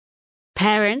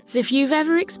Parents, if you've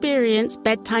ever experienced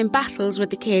bedtime battles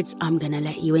with the kids, I'm going to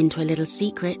let you into a little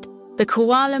secret. The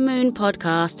Koala Moon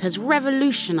podcast has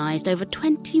revolutionized over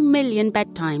 20 million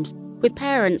bedtimes, with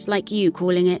parents like you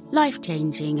calling it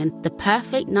life-changing and the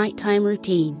perfect nighttime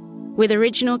routine. With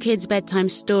original kids' bedtime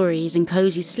stories and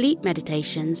cozy sleep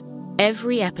meditations,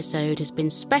 every episode has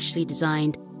been specially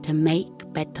designed to make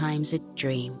bedtimes a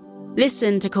dream.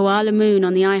 Listen to Koala Moon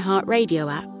on the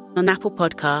iHeartRadio app, on Apple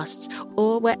Podcasts,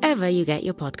 or wherever you get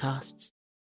your podcasts.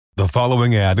 The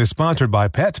following ad is sponsored by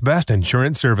Pets Best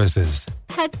Insurance Services.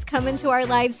 Pets come into our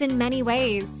lives in many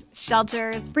ways.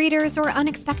 Shelters, breeders, or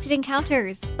unexpected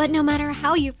encounters. But no matter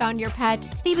how you found your pet,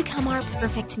 they become our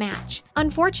perfect match.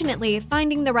 Unfortunately,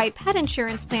 finding the right pet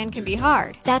insurance plan can be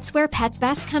hard. That's where Pets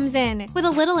Best comes in. With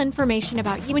a little information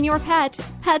about you and your pet,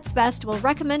 Pets Best will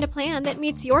recommend a plan that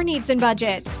meets your needs and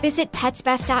budget. Visit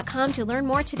PetsBest.com to learn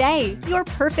more today. Your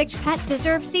perfect pet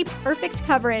deserves the perfect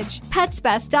coverage.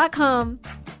 PetsBest.com.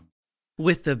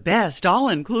 With the best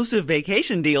all-inclusive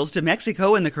vacation deals to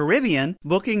Mexico and the Caribbean,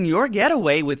 booking your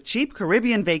getaway with Cheap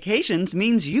Caribbean Vacations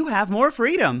means you have more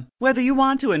freedom. Whether you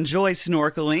want to enjoy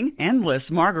snorkeling,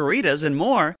 endless margaritas, and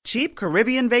more, Cheap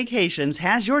Caribbean Vacations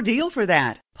has your deal for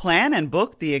that. Plan and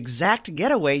book the exact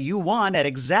getaway you want at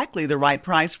exactly the right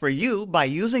price for you by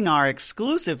using our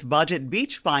exclusive budget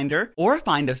beach finder, or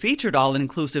find a featured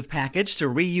all-inclusive package to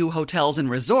Riu Hotels and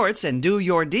Resorts and do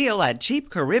your deal at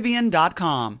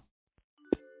cheapcaribbean.com.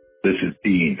 This is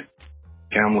Dean,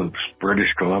 Kamloops,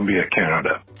 British Columbia,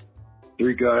 Canada.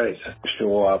 3 guys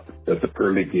show up at the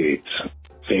pearly gates.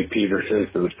 St. Peter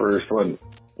says to the first one,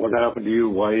 "What happened to you?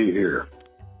 Why are you here?"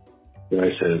 The guy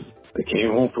says, "I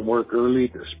came home from work early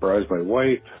to surprise my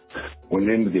wife. Went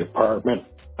into the apartment.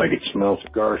 I could smell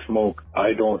cigar smoke.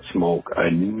 I don't smoke. I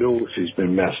know she's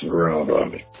been messing around on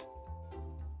me."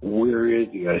 "Where is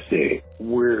he?" I say.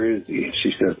 "Where is he?"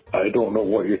 She says, "I don't know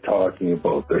what you're talking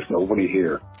about. There's nobody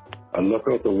here." I look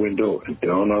out the window, and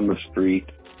down on the street,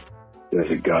 there's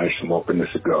a guy smoking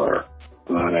a cigar.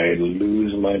 And I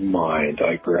lose my mind.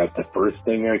 I grab the first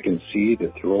thing I can see to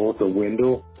throw out the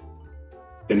window,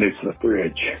 and it's the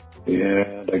fridge.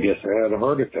 And I guess I had a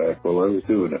heart attack while I was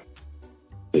doing it.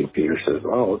 St. Peter says,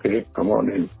 "Oh, okay, come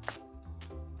on in."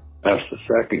 That's the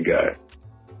second guy.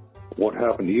 "What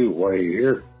happened to you? Why are you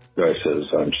here?" The guy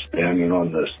says, "I'm standing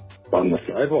on the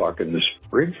sidewalk, and this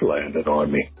fridge landed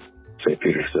on me." St.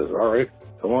 Peter says, "All right,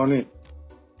 come on in."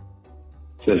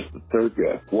 Says the third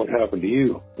guy, "What happened to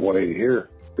you? Why are you here?"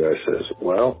 The guy says,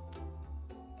 "Well,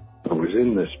 I was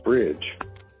in this fridge."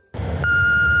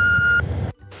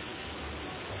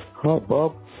 Hi,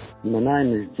 Bob. My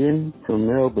name is Jim from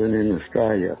Melbourne in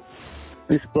Australia.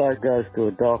 This bloke goes to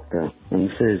a doctor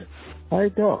and says, "Hey,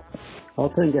 doc, I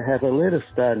think I have a lettuce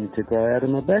starting to grow out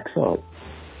of my backside."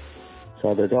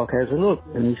 So the doc has a look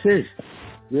and he says,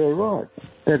 "You're right.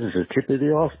 That is the tip of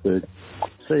the iceberg.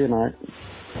 See you, mate."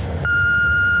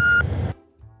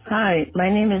 Hi, my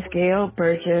name is Gail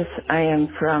Burgess. I am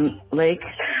from Lake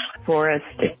Forest,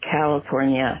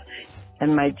 California,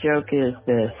 and my joke is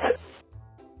this.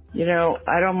 You know,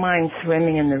 I don't mind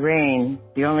swimming in the rain.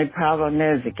 The only problem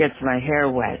is it gets my hair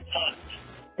wet.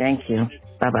 Thank you.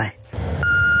 Bye-bye.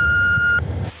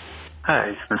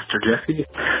 Hi, Mr. Jeffy.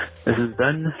 This is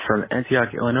Ben from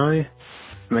Antioch, Illinois.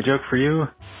 My joke for you: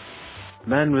 the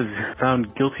man was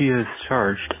found guilty as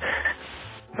charged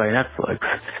by Netflix.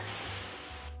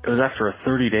 It was after a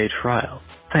 30-day trial.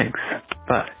 Thanks.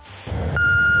 Bye.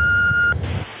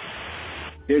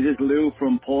 This is Lou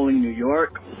from Pawling, New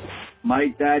York. My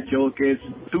dad joke is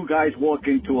 2 guys walk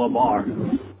into a bar.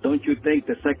 Don't you think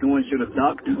the second one should have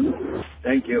ducked?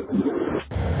 Thank you.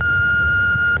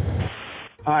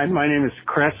 Hi, my name is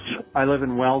Chris. I live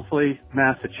in Wellesley,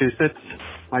 Massachusetts.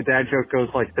 My dad joke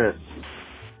goes like this.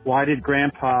 Why did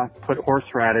Grandpa put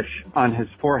horseradish on his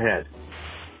forehead?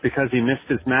 Because he missed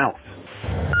his mouth.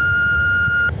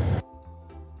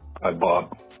 Hi,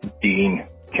 Bob. Dean,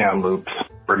 Kamloops,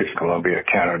 British Columbia,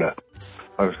 Canada.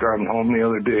 I was driving home the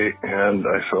other day, and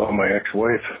I saw my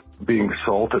ex-wife being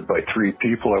assaulted by 3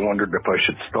 people. I wondered if I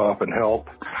should stop and help.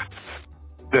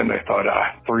 Then I thought,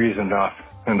 3 is enough,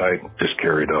 and I just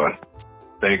carried on.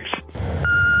 Thanks.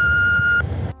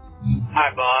 Hi,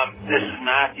 Bob. This is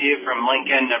Matthew from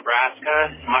Lincoln,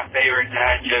 Nebraska. My favorite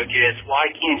dad joke is, why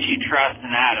can't you trust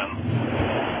an atom?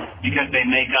 Because they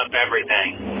make up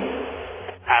everything.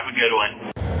 Have a good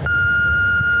one.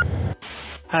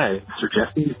 Hi, Mr.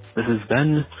 Jeffy. This is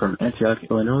Ben from Antioch,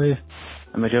 Illinois.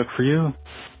 And my joke for you: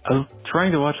 I was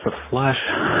trying to watch The Flash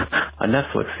on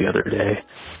Netflix the other day.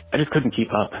 I just couldn't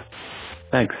keep up.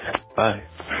 Thanks. Bye.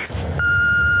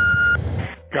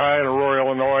 Guy in Aurora,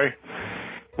 Illinois.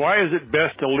 Why is it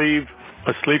best to leave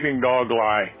a sleeping dog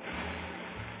lie.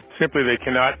 Simply,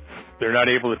 they're not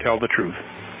able to tell the truth.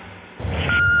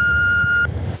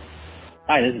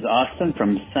 Hi, this is Austin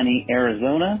from sunny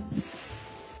Arizona.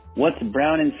 What's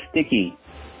brown and sticky?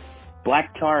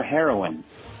 Black tar heroin.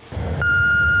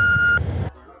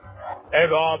 Hey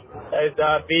Bob, it's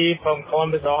B from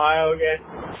Columbus, Ohio again.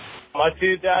 My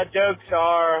two dad jokes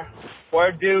are,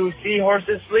 where do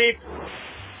seahorses sleep?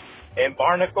 In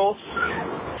barnacles.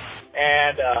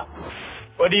 And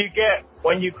what do you get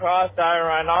when you cross a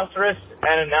rhinoceros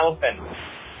and an elephant?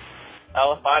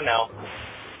 Elephant.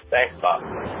 Thanks, Bob.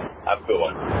 Have a good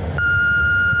one.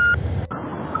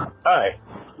 Hi,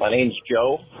 my name's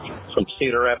Joe from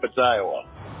Cedar Rapids, Iowa.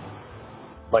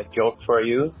 My joke for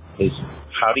you is,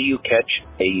 how do you catch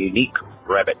a unique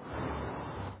rabbit?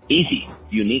 Easy.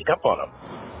 You sneak up on them.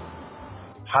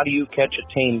 How do you catch a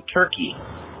tame turkey?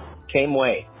 Same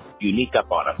way. You sneak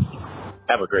up on them.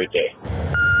 Have a great day.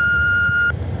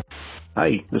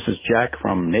 Hi, this is Jack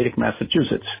from Natick,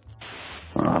 Massachusetts.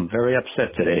 I'm very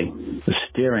upset today. The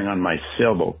steering on my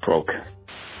sailboat broke.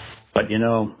 But you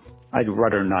know, I'd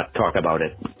rather not talk about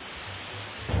it.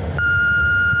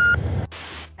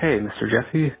 Hey, Mr.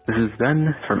 Jeffy, this is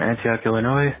Ben from Antioch,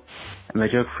 Illinois, and my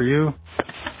joke for you,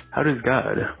 how does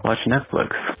God watch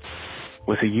Netflix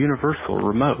with a universal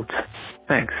remote?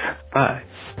 Thanks. Bye.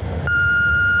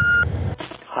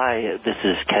 Hi, this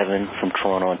is Kevin from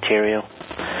Toronto, Ontario.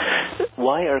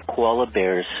 Why are koala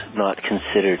bears not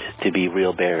considered to be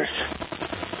real bears?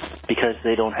 Because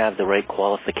they don't have the right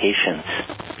qualifications.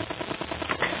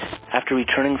 After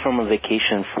returning from a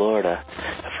vacation in Florida,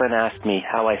 a friend asked me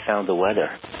how I found the weather.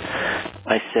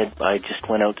 I said I just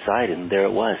went outside and there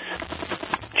it was.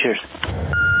 Cheers.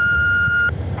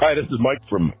 Hi, this is Mike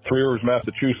from Three Rivers,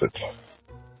 Massachusetts.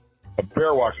 A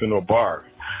bear walks into a bar.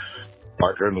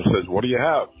 Bartender says, "What do you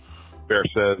have?" Bear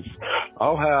says,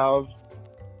 "I'll have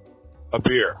a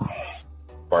beer."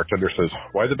 Bartender says,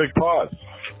 "Why the big pause?"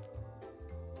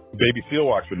 Baby seal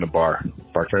walks in the bar.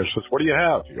 Bartender says, "What do you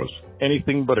have?" He goes,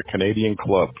 "Anything but a Canadian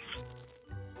club."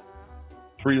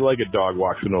 Three-legged dog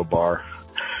walks into a bar.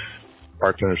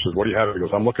 Bartender says, "What do you have?" He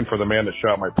goes, "I'm looking for the man that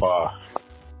shot my paw."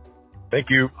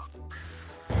 Thank you.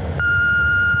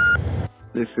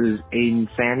 This is Aiden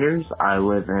Sanders. I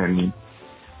live in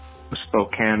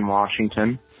Spokane,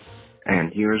 Washington.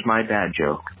 And here's my dad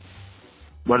joke.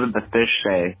 What did the fish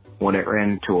say when it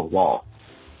ran into a wall?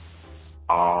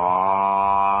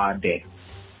 Aw, day.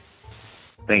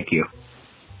 Thank you.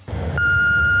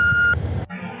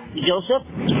 Joseph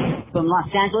from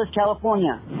Los Angeles,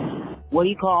 California. What do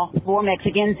you call four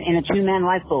Mexicans in a two-man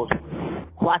lifeboat?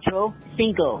 Cuatro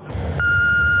Cinco.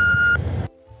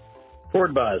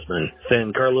 Ford Bosman,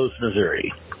 San Carlos,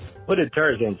 Missouri. What did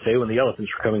Tarzan say when the elephants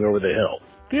were coming over the hill?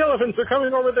 The elephants are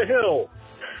coming over the hill!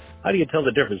 How do you tell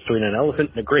the difference between an elephant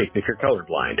and a grape if you're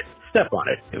colorblind? Step on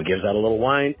it. If it gives out a little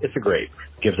whine, it's a grape.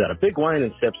 If it gives out a big whine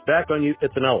and steps back on you,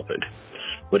 it's an elephant.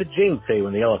 What did Jane say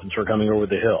when the elephants were coming over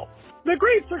the hill? The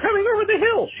grapes are coming over the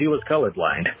hill! She was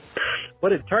colorblind. What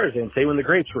did Tarzan say when the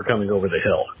grapes were coming over the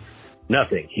hill?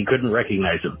 Nothing. He couldn't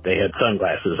recognize them. They had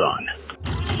sunglasses on.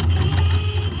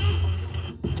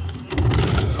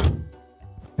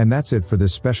 And that's it for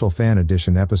this special fan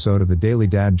edition episode of the Daily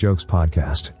Dad Jokes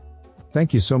podcast.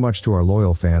 Thank you so much to our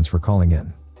loyal fans for calling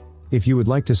in. If you would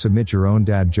like to submit your own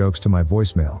dad jokes to my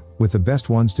voicemail, with the best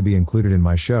ones to be included in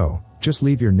my show, just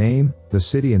leave your name, the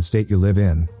city and state you live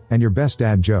in, and your best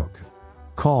dad joke.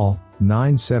 Call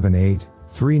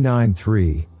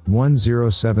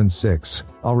 978-393-1076.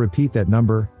 I'll repeat that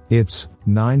number, it's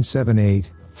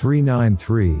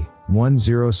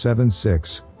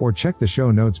 978-393-1076, or check the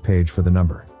show notes page for the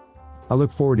number. I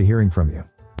look forward to hearing from you.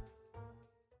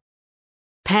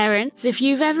 Parents, if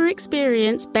you've ever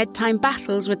experienced bedtime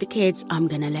battles with the kids, I'm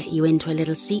going to let you into a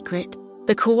little secret.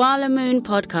 The Koala Moon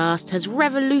podcast has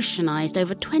revolutionized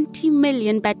over 20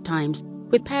 million bedtimes,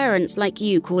 with parents like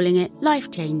you calling it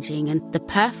life-changing and the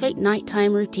perfect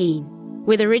nighttime routine.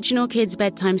 With original kids'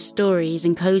 bedtime stories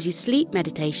and cozy sleep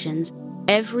meditations,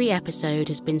 every episode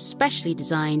has been specially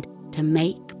designed to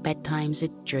make bedtimes a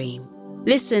dream.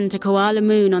 Listen to Koala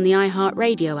Moon on the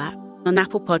iHeartRadio app, on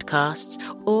Apple Podcasts,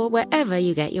 or wherever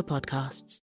you get your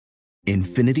podcasts.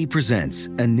 Infiniti presents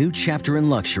a new chapter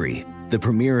in luxury, the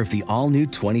premiere of the all-new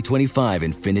 2025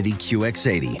 Infiniti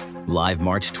QX80, live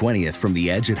March 20th from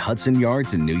the Edge at Hudson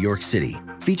Yards in New York City,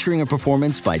 featuring a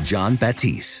performance by John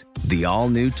Batiste. The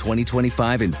all-new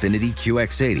 2025 Infiniti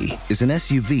QX80 is an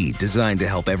SUV designed to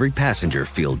help every passenger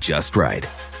feel just right.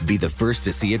 Be the first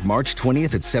to see it March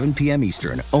 20th at 7 p.m.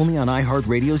 Eastern, only on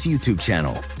iHeartRadio's YouTube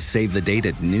channel. Save the date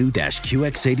at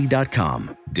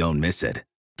new-QX80.com. Don't miss it.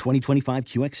 2025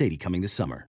 QX80 coming this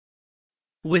summer.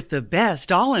 With the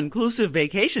best all-inclusive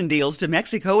vacation deals to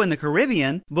Mexico and the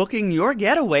Caribbean, booking your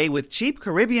getaway with Cheap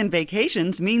Caribbean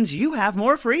Vacations means you have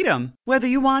more freedom. Whether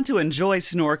you want to enjoy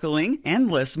snorkeling,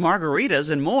 endless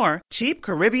margaritas, and more, Cheap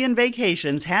Caribbean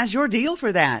Vacations has your deal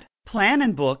for that. Plan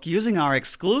and book using our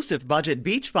exclusive budget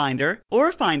beach finder,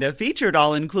 or find a featured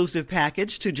all-inclusive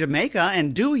package to Jamaica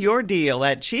and do your deal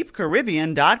at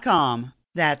cheapcaribbean.com.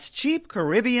 That's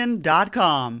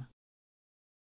cheapcaribbean.com.